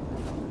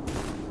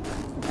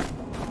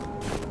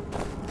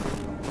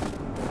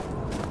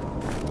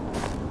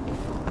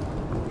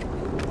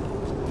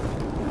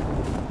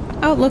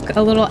 Oh, look,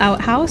 a little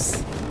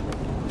outhouse.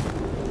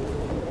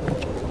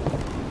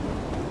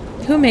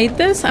 Who made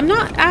this? I'm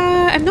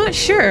not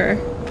sure.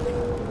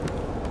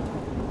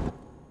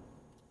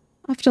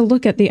 I'll have to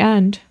look at the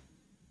end.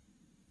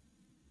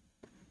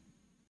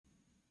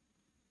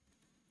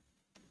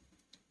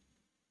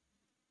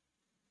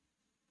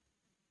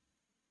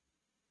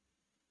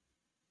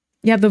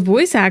 Yeah, the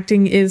voice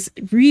acting is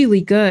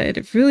really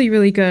good. Really,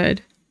 really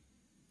good.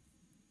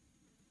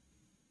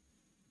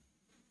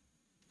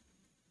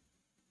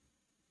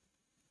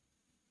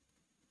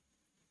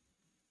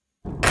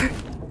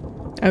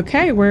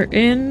 Okay, we're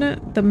in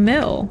the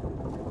mill.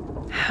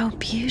 How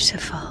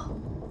beautiful.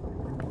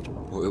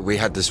 We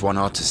had this one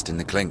artist in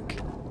the clink.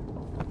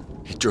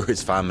 He drew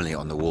his family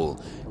on the wall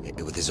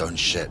with his own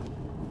shit.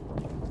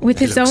 With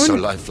He his looked own... so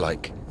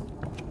lifelike.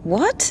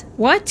 What?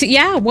 What?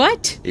 Yeah,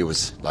 what? He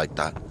was like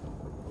that.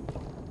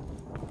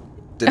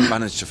 Didn't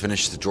manage to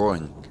finish the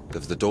drawing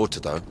of the daughter,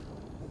 though.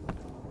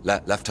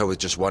 Left her with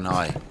just one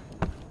eye.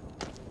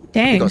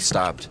 Dang. He got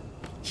stabbed.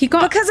 He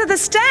got... Because of the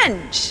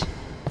stench.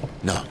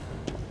 No.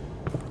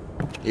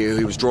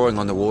 He was drawing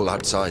on the wall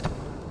outside.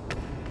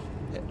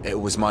 It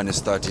was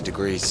minus 30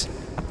 degrees.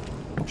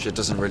 Shit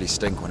doesn't really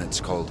stink when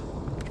it's cold.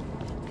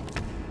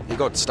 He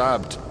got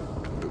stabbed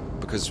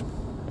because...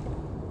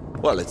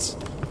 well, it's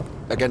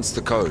against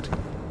the code.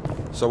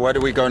 So where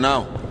do we go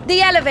now?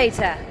 The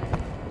elevator.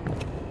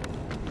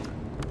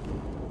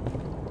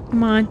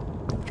 Come on.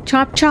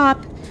 Chop,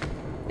 chop.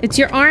 It's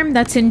your arm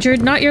that's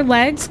injured, not your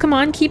legs. Come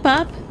on, keep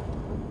up.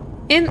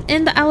 In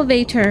the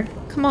elevator.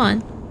 Come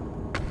on.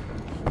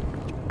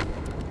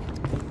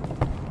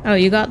 Oh,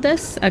 you got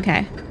this?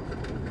 Okay.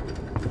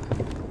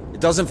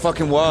 It doesn't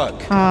fucking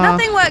work.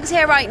 Nothing works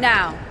here right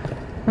now.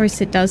 Of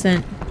course it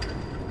doesn't.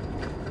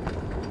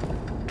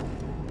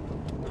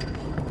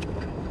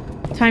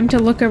 Time to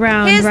look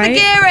around, Here's right? the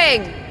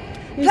gearing.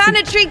 Here's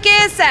Planetary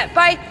gear set.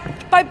 By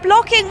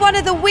blocking one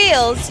of the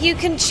wheels, you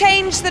can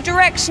change the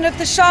direction of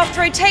the shaft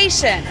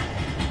rotation.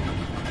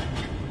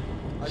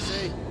 I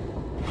see.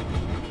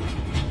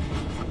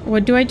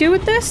 What do I do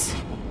with this?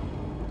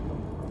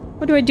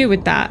 What do I do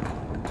with that?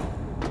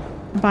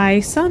 By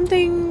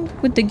something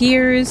with the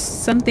gears,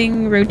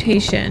 something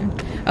rotation.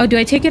 Oh, do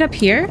I take it up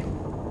here?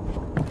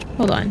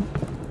 Hold on.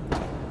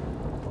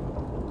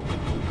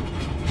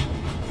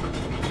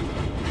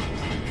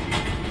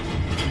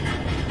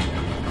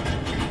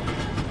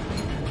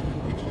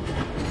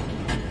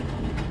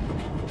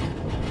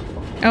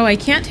 Oh, I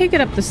can't take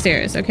it up the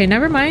stairs. Okay,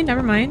 never mind,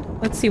 never mind.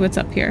 Let's see what's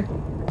up here.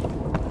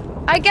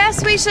 I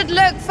guess we should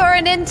look for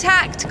an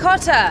intact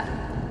cotter.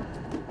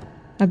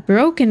 A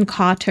broken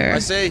cotter. I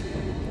see.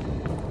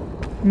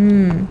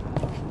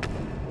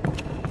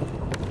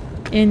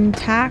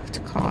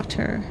 Intact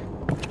cotter.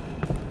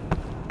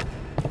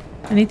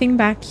 Anything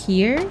back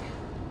here?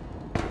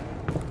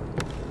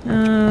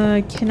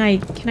 Can I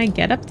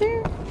get up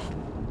there?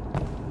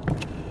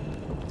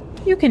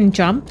 You can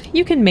jump.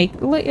 You can make...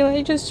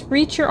 Just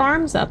reach your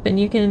arms up and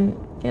you can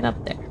get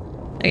up there.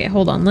 Okay,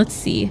 hold on. Let's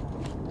see.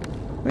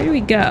 Where do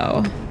we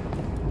go?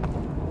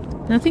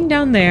 Nothing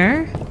down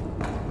there.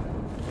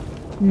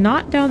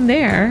 Not down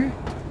there.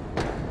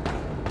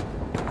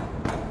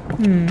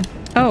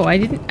 Oh, I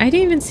didn't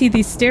even see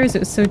these stairs. It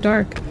was so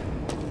dark.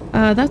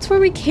 That's where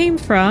we came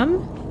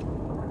from.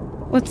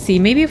 Let's see.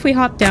 Maybe if we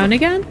hop down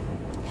again?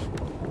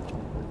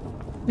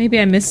 Maybe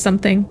I missed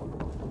something.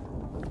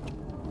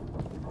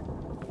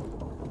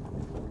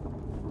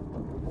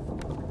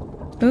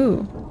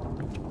 Ooh.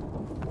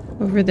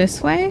 Over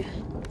this way?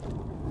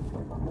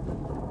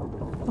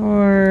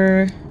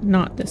 Or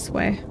not this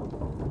way?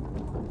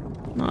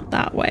 Not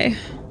that way.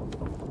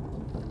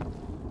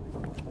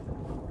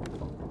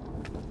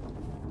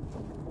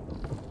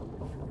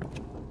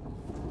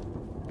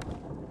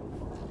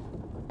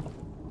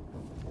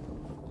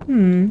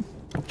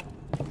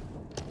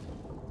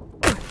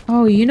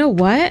 Oh, you know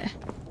what?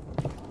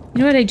 You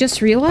know what I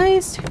just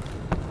realized?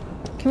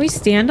 Can we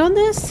stand on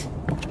this?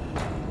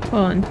 Hold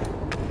on.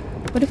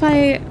 What if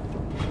I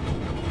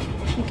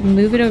can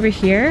move it over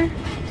here?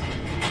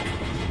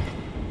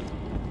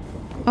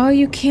 Oh,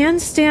 you can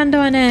stand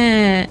on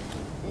it.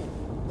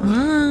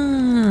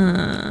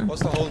 Ah.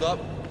 What's the hold up?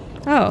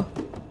 Oh.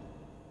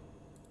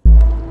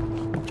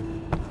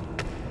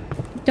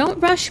 Don't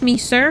rush me,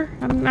 sir.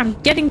 I'm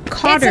getting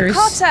cotters.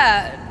 It's a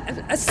cotter.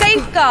 A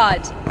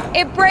safeguard.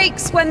 It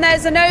breaks when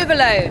there's an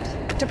overload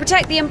to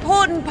protect the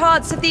important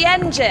parts of the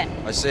engine.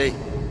 I see.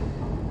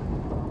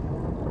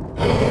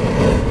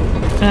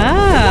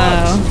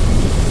 Oh.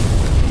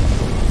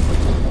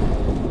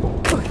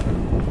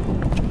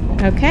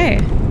 Okay.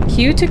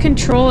 Q to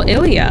control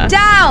Ilya.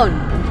 Down!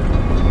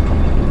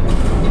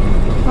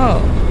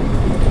 Oh.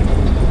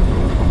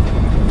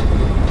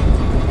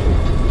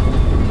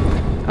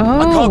 Oh.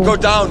 I can't go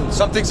down.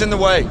 Something's in the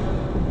way.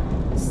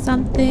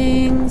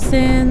 Something's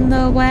in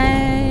the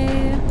way.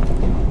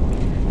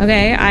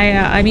 Okay,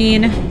 I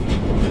mean...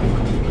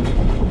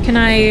 Can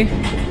I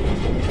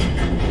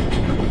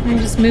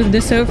just move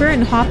this over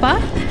and hop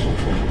up?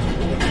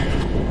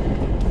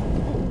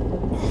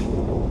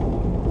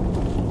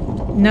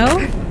 No?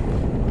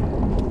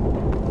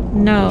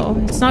 No,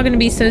 it's not gonna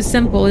be so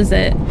simple, is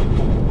it?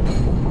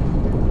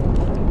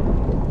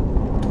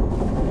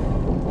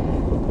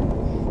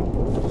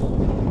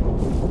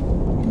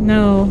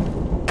 No.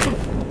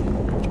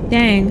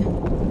 Dang.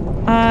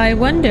 I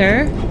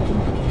wonder...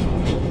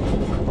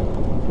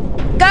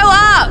 Go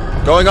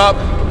up! Going up.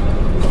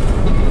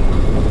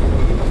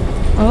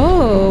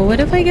 Oh, what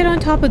if I get on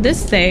top of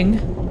this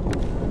thing?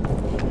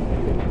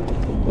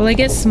 Will I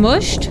get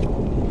smushed?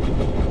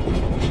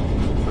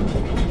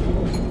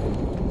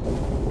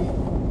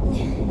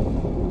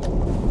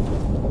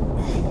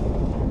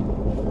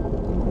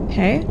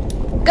 Okay.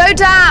 Go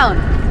down!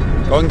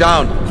 Going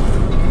down.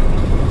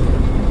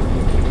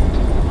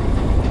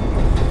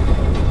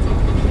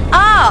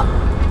 Up!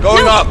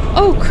 Going up.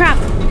 Oh, crap.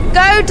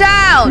 Go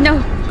down!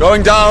 No.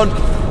 Going down.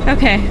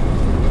 Okay.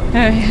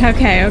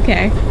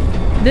 Okay.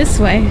 This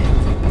way.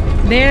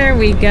 There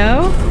we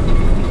go.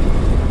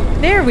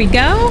 There we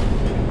go.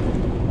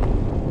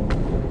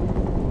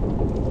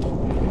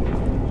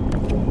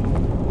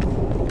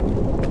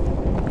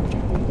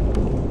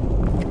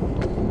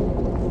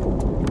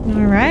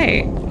 All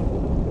right.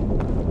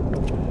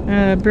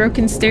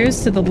 Broken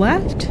stairs to the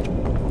left.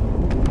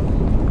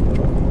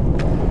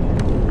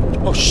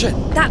 Oh shit.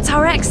 That's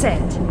our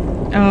exit.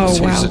 Oh,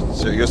 So, wow.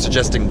 so you're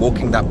suggesting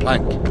walking that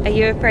plank? Are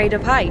you afraid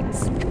of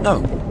heights? No.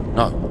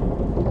 No.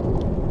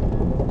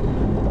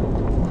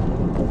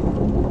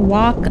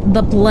 Walk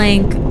the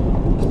plank.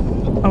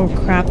 Oh,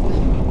 crap.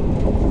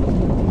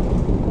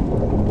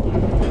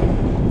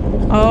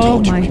 Oh,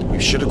 Told you, my. we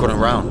should have gone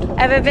around.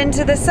 Ever been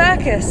to the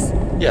circus?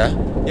 Yeah.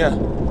 Yeah.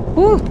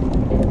 Ooh.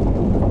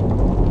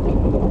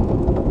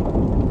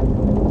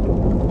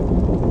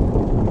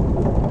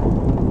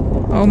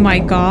 Oh my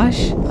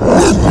gosh.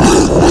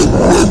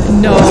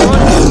 No.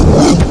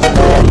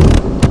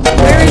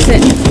 Where is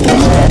it?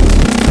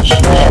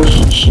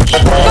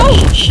 Go!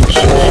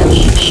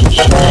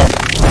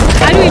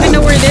 I don't even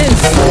know where it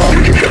is.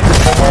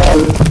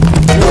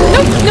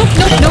 Nope.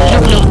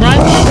 Run.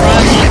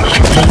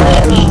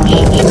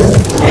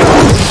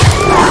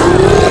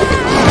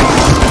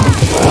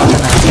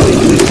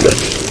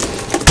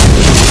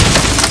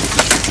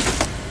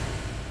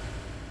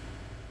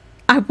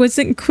 I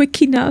wasn't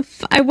quick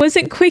enough. I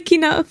wasn't quick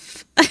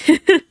enough.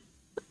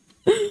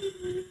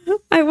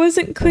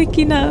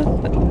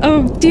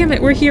 Oh, damn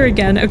it. We're here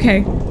again.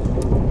 Okay.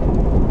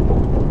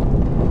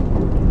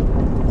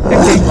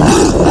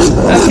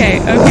 Okay.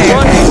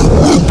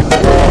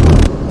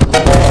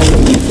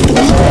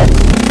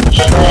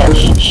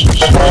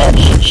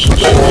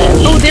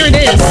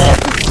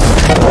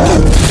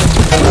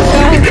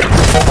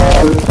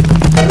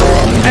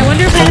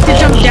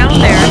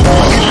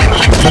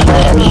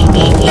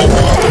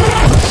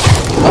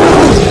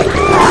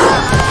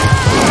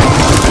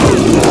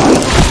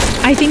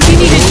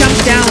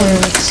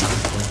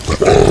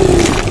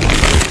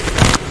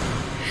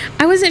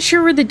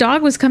 sure where the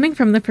dog was coming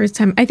from the first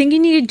time. I think you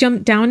need to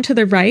jump down to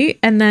the right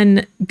and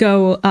then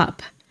go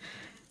up.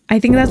 I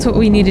think that's what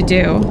we need to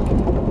do.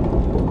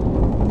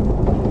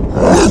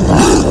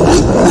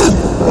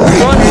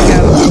 There we go.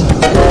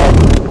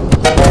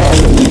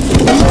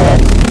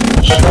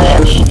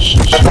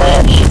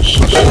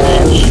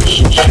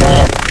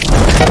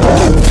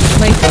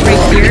 Like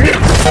right here.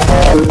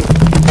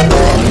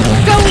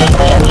 Go!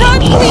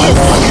 Run,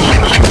 please!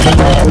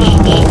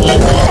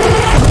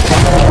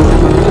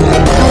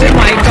 Oh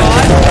my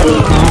god.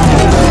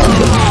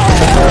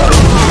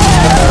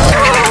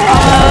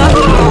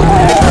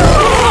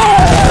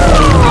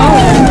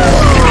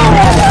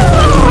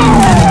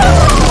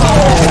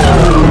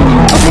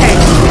 Okay.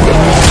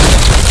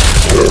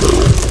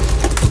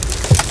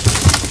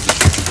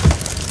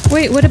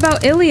 Wait, what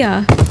about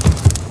Ilya?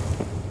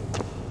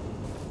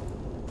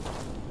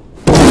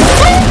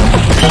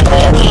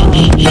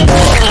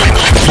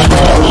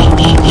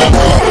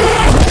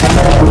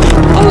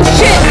 Oh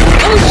shit!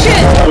 Oh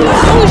shit!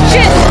 Oh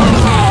shit!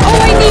 Oh,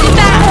 I needed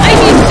that! I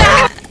needed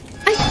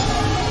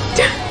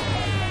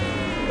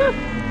that!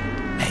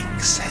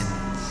 Makes sense.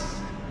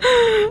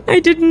 I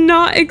did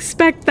not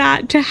expect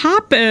that to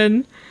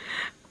happen.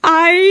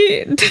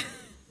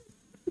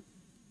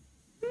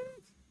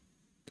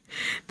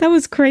 That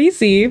was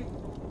crazy.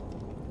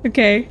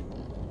 Okay.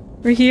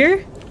 We're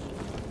here?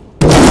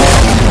 Go!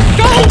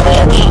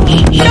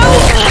 No!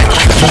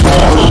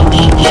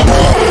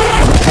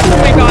 Oh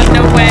my god,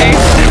 no way.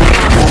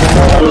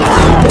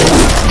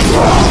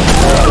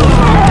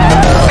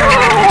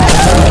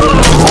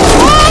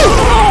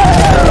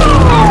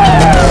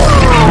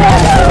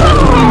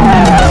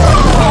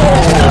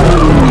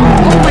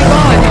 Oh my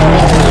god.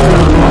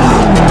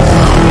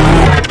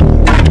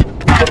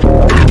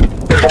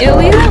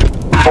 Ilya?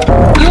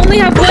 You only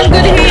have one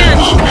good hand.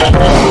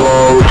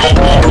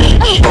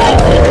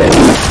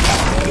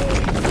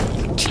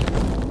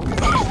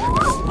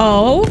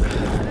 Oh?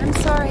 I'm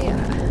sorry.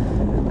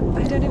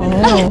 I don't even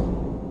know.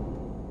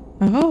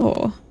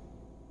 Oh.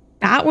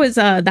 That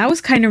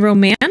was kind of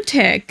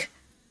romantic.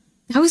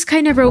 That was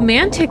kind of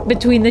romantic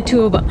between the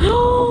two of them.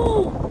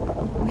 Oh,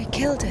 We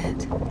killed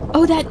it.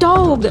 oh, that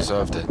dog.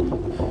 Deserved it.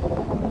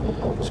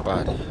 It's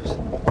bad.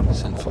 It's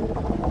sinful.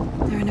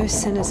 There are no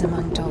sinners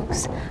among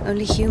dogs.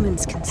 Only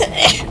humans can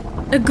sin.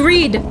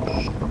 Agreed.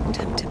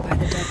 Tempted by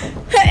the devil.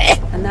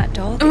 And that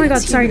dog. Oh my god,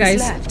 its sorry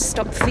humans guys. Left,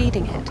 stopped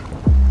feeding it.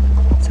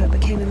 So it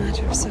became a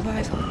matter of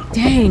survival.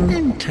 Dang.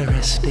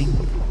 Interesting.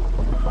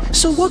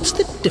 So what's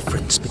the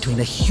difference between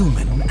a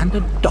human and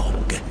a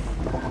dog?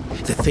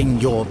 The thing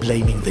you're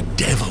blaming the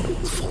devil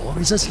for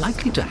is as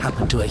likely to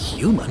happen to a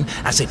human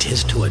as it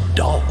is to a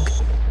dog.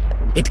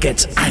 It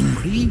gets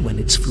angry when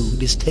its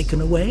food is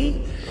taken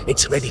away.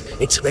 It's ready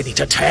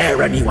to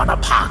tear anyone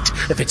apart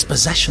if its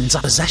possessions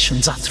are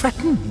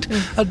threatened.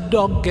 A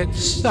dog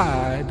gets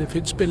sad if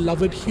its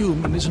beloved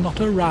human is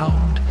not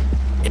around.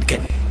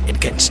 It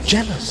gets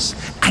jealous,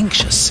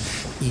 anxious,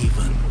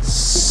 even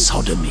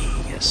sodomy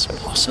is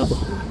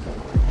possible.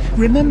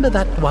 Remember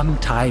that one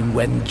time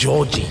when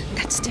Georgie...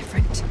 That's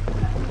different.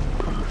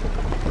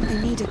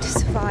 They needed to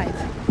survive.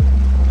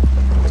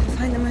 To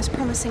find the most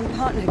promising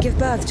partner, give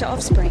birth to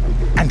offspring.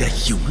 And a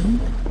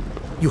human?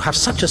 You have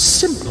such a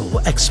simple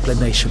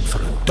explanation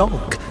for a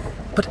dog.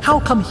 But how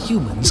come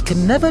humans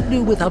can never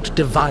do without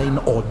divine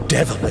or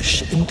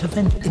devilish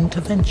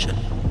intervention?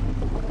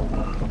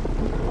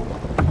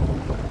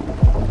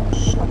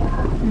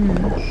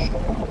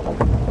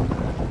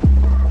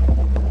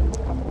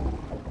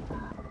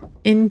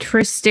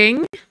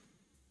 Interesting.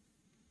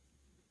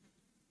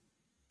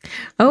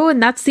 Oh,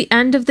 and that's the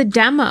end of the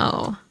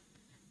demo.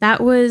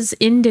 That was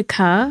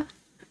Indika.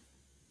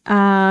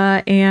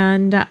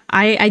 And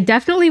I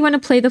definitely want to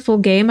play the full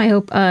game. I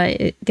hope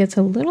it gets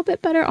a little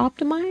bit better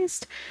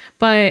optimized.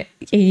 But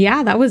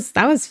yeah, that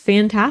was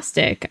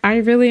fantastic. I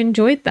really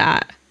enjoyed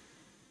that.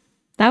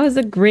 That was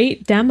a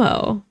great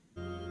demo.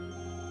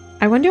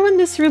 I wonder when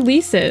this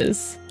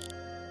releases.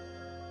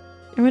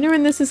 I wonder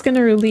when this is going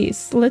to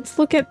release. Let's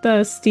look at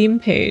the Steam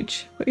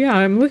page. But yeah,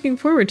 I'm looking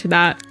forward to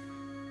that.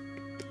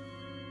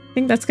 I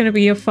think that's going to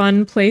be a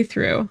fun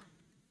playthrough.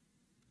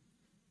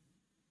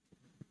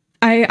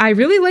 I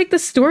really like the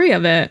story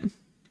of it.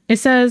 It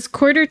says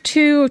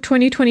Q2 of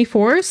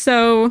 2024,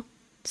 so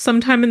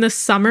sometime in the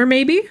summer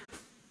maybe?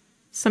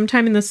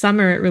 Sometime in the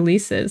summer it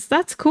releases.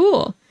 That's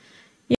cool.